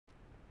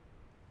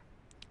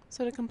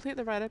So to complete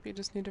the write-up, you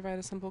just need to write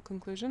a simple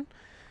conclusion.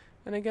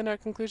 And again, our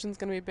conclusion is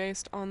going to be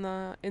based on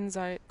the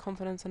Insight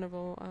confidence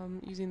interval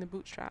using the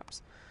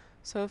bootstraps.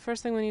 So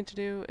first thing we need to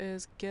do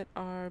is get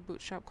our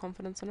bootstrap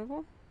confidence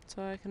interval.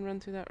 So I can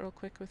run through that real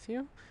quick with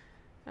you.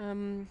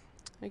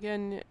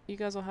 Again, you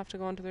guys will have to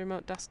go onto the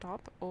remote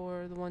desktop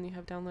or the one you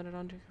have downloaded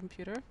onto your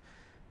computer.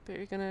 But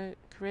you're going to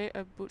create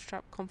a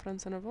bootstrap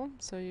confidence interval.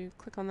 So you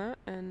click on that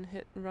and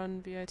hit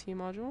run VIT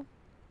module.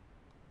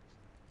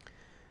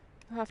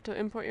 You'll have to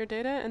import your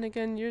data, and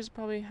again, yours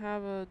probably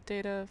have a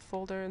data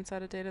folder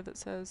inside of data that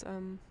says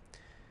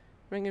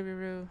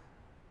Ringabiru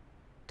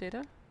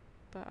data,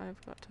 but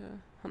I've got to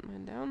hunt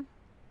mine down.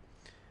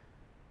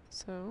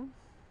 So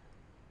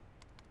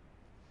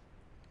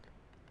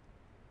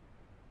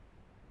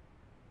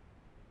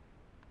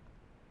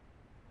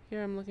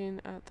here I'm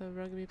looking at the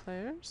rugby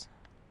players,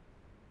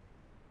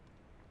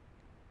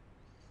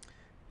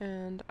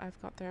 and I've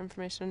got their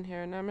information in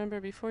here. Now remember,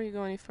 before you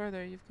go any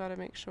further, you've got to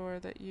make sure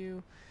that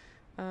you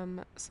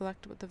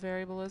select what the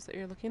variable is that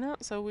you're looking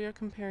at. So we are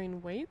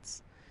comparing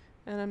weights,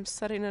 and I'm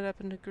setting it up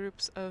into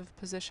groups of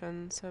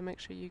position, so make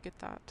sure you get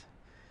that.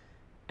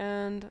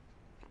 And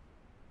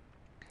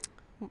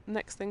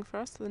next thing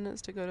for us then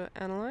is to go to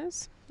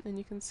Analyze, and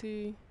you can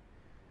see,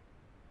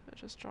 if I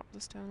just drop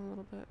this down a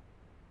little bit,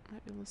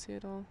 might be able to see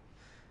it all.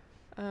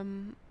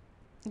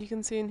 You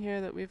can see in here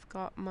that we've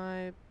got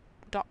my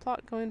dot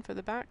plot going for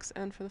the backs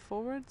and for the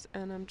forwards,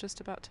 and I'm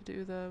just about to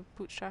do the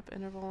bootstrap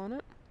interval on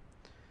it.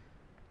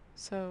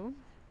 So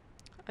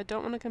I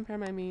don't want to compare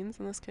my means.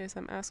 In this case,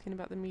 I'm asking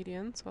about the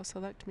median, so I'll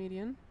select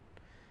median.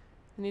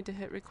 I need to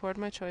hit record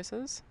my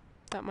choices.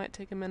 That might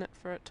take a minute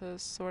for it to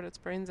sort its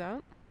brains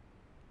out.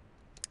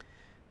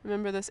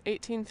 Remember this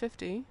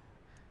 1850,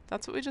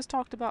 that's what we just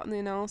talked about in the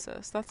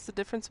analysis. That's the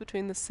difference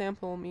between the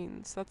sample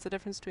means. That's the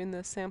difference between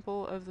the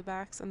sample of the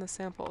backs and the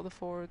sample of the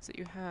forwards that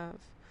you have.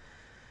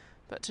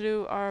 But to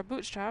do our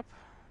bootstrap,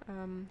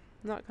 I'm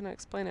not going to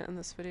explain it in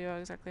this video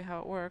exactly how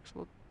it works.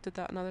 We'll did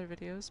that in other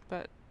videos,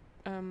 but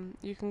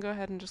you can go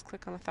ahead and just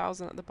click on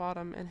 1000 at the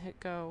bottom and hit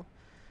go.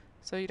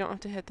 So you don't have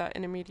to hit that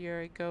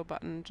intermediary go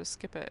button, just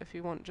skip it if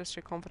you want just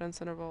your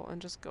confidence interval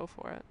and just go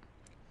for it.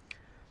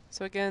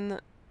 So again,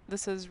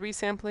 this is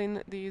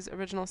resampling these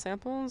original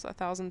samples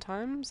 1000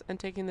 times and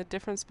taking the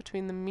difference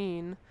between the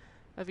mean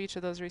of each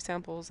of those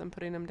resamples and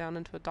putting them down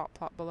into a dot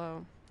plot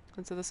below.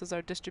 And so this is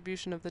our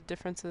distribution of the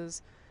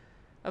differences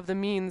of the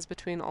means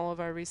between all of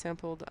our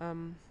resampled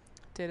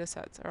data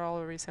sets, or all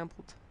our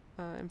resampled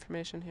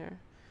information here.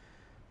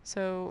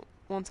 So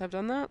once I've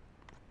done that,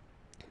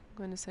 I'm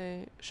going to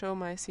say show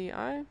my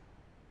CI.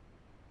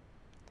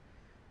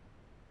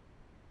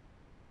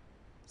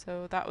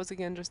 So that was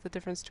again just the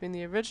difference between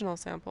the original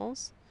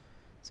samples.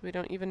 So we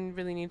don't even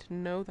really need to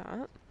know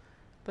that.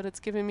 But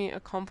it's giving me a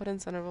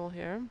confidence interval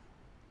here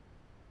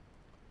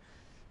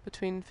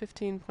between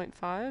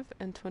 15.5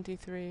 and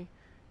 23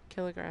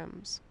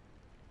 kilograms.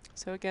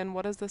 So again,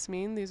 what does this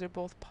mean? These are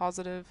both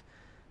positive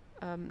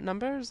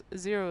numbers.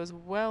 0 is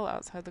well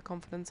outside the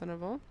confidence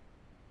interval.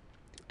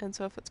 And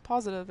so if it's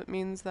positive, it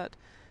means that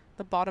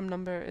the bottom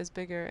number is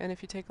bigger. And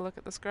if you take a look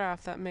at this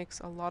graph, that makes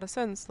a lot of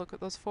sense. Look at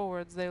those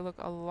forwards. They look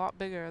a lot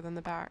bigger than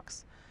the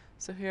backs.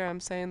 So here I'm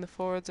saying the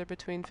forwards are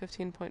between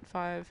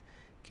 15.5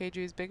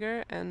 kgs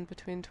bigger and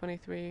between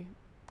 23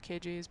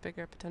 kgs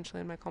bigger,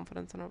 potentially, in my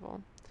confidence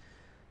interval.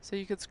 So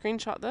you could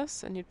screenshot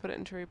this and you'd put it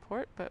into a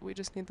report, but we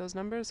just need those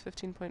numbers,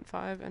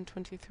 15.5 and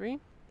 23,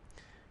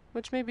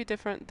 which may be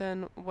different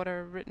than what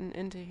are written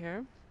into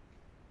here.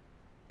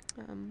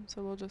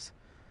 So we'll just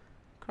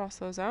cross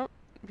those out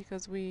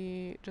because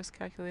we just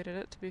calculated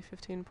it to be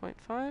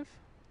 15.5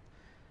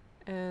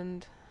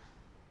 and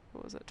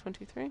what was it,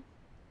 23?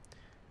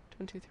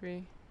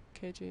 23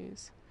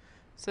 kgs.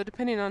 So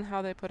depending on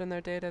how they put in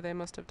their data, they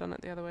must have done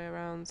it the other way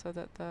around so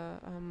that the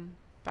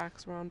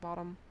backs were on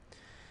bottom.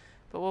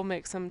 But we'll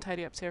make some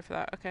tidy ups here for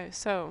that. Okay,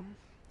 so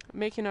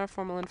making our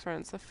formal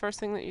inference, the first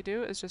thing that you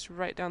do is just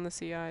write down the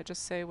CI,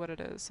 just say what it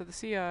is. So the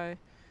CI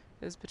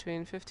is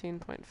between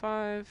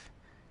 15.5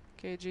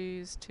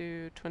 kgs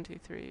to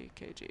 23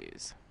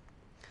 kgs.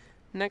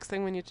 Next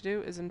thing we need to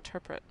do is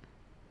interpret.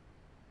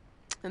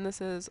 And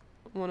this is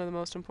one of the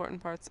most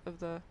important parts of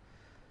the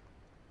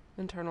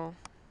internal.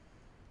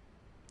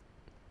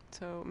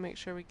 So make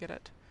sure we get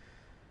it.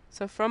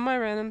 So from my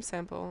random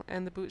sample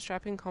and the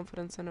bootstrapping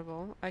confidence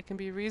interval, I can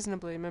be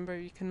reasonably, remember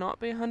you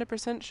cannot be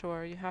 100%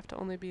 sure, you have to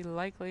only be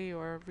likely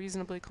or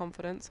reasonably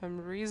confident, so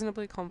I'm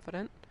reasonably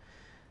confident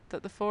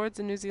that the forwards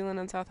in New Zealand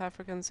and South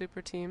African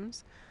super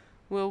teams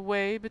will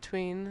weigh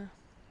between,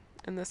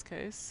 in this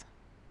case,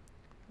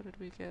 what did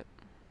we get?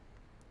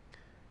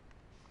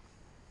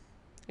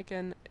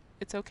 Again,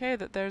 it's okay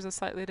that theirs is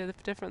slightly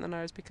different than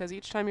ours because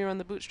each time you run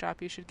the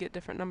bootstrap you should get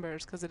different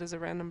numbers because it is a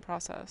random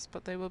process,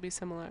 but they will be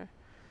similar.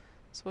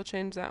 So we'll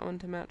change that one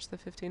to match the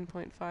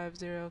 15.50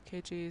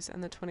 kgs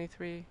and the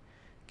 23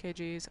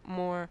 kgs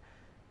more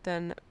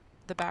than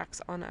the backs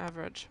on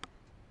average.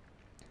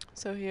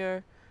 So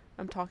here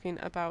I'm talking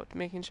about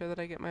making sure that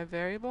I get my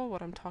variable,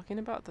 what I'm talking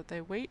about, that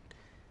they weight,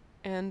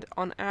 and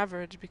on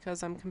average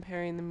because I'm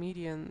comparing the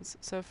medians.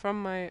 So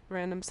from my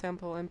random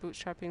sample and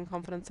bootstrapping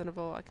confidence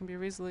interval, I can be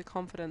reasonably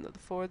confident that the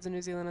forwards in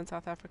New Zealand and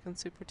South African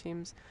super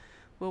teams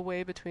will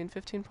weigh between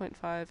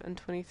 15.5 and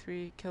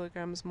 23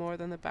 kilograms more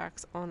than the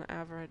backs on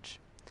average.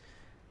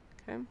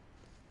 Okay.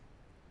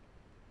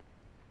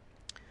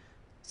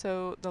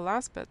 So the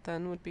last bit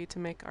then would be to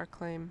make our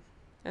claim.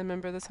 And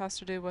remember, this has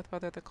to do with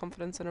whether the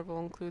confidence interval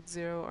includes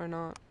 0 or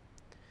not.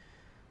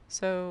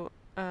 So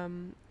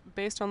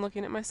based on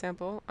looking at my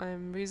sample,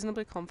 I'm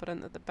reasonably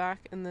confident that the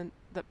back in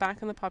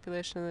the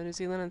population of the New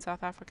Zealand and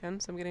South African,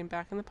 so I'm getting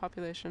back in the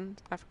population,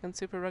 African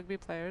Super Rugby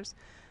players,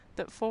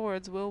 that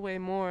forwards will weigh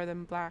more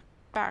than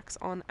backs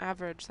on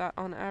average. That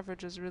on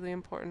average is really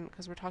important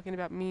because we're talking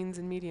about means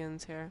and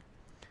medians here.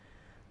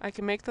 I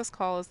can make this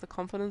call as the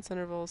confidence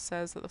interval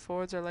says that the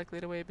forwards are likely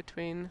to weigh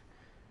between,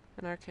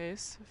 in our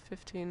case,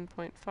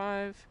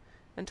 15.5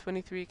 and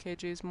 23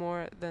 kgs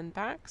more than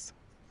backs.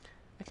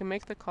 I can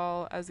make the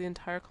call as the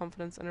entire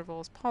confidence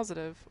interval is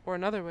positive, or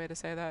another way to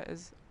say that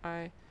is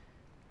I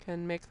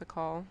can make the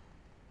call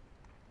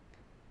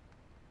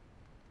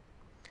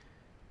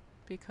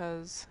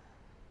because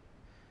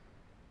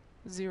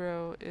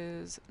 0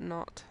 is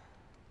not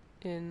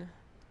in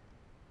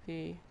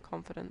the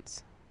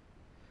confidence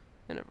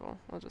interval.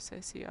 I'll just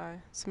say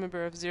CI. So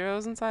remember, if 0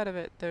 is inside of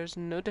it, there's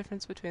no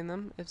difference between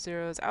them. If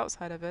 0 is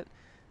outside of it,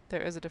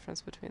 there is a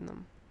difference between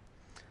them.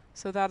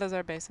 So that is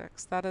our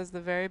basics. That is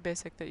the very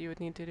basic that you would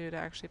need to do to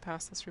actually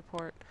pass this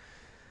report.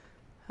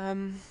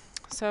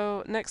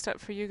 So next step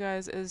for you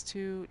guys is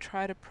to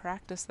try to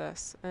practice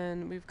this,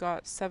 and we've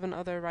got 7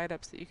 other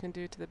write-ups that you can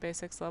do to the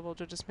basics level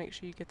to just make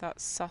sure you get that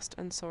sussed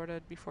and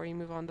sorted before you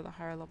move on to the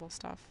higher level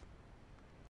stuff.